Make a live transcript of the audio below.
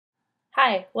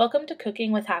Hi, welcome to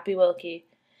Cooking with HappyWilkie.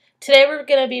 Today we're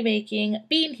going to be making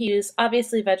bean Hughes,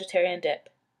 obviously vegetarian dip.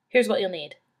 Here's what you'll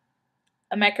need.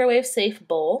 A microwave-safe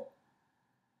bowl,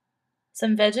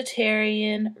 some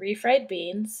vegetarian refried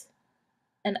beans,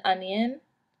 an onion,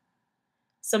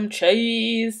 some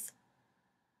cheese,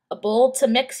 a bowl to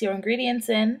mix your ingredients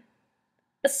in,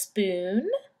 a spoon,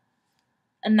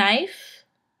 a knife,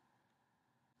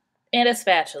 and a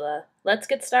spatula. Let's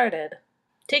get started.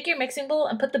 Take your mixing bowl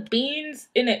and put the beans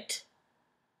in it.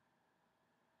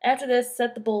 After this,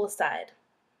 set the bowl aside.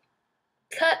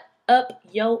 Cut up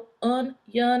your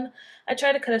onion. I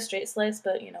tried to cut a straight slice,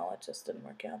 but it just didn't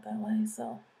work out that way,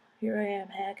 so here I am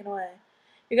hacking away.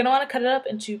 You're going to want to cut it up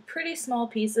into pretty small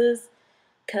pieces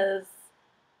because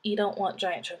you don't want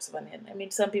giant chunks of onion. I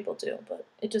mean, some people do, but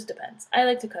it just depends. I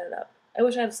like to cut it up. I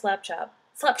wish I had a slap chop.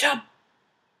 Slap chop!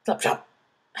 Slap chop!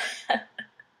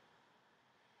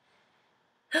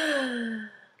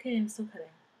 Okay, I'm still cutting.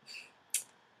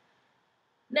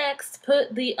 Next,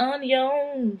 put the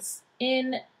onions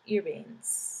in your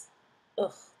beans.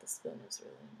 Ugh, the spoon is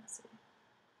really messy.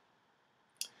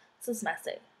 This is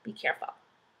messy. Be careful.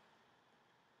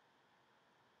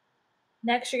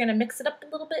 Next, you're going to mix it up a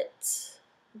little bit.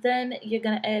 Then you're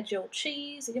going to add your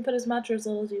cheese. You can put as much or as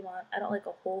little as you want. I don't like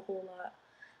a whole lot.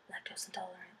 Lactose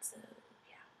intolerant, so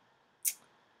yeah.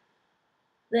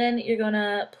 Then you're going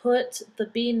to put the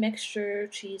bean mixture,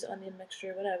 cheese, onion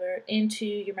mixture, whatever, into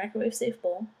your microwave-safe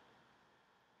bowl.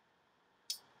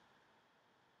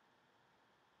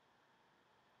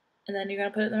 And then you're going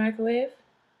to put it in the microwave.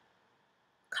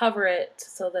 Cover it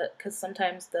so that, because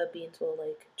sometimes the beans will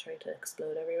try to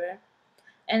explode everywhere.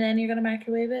 And then you're going to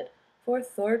microwave it for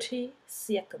 30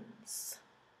 seconds.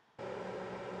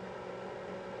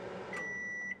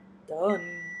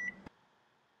 Done.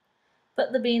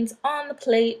 Put the beans on the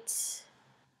plate.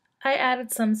 I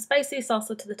added some spicy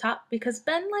salsa to the top because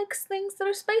Ben likes things that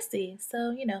are spicy,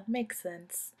 so makes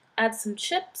sense. Add some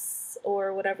chips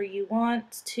or whatever you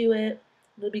want to it.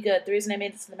 It'll be good. The reason I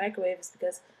made this in the microwave is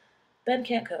because Ben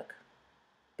can't cook,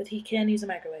 but he can use a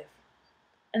microwave.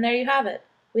 And there you have it.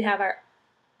 We have our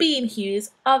bean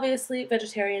Hughes, obviously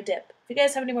vegetarian dip. If you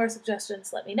guys have any more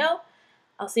suggestions, let me know.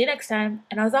 I'll see you next time,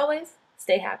 and as always,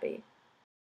 stay happy.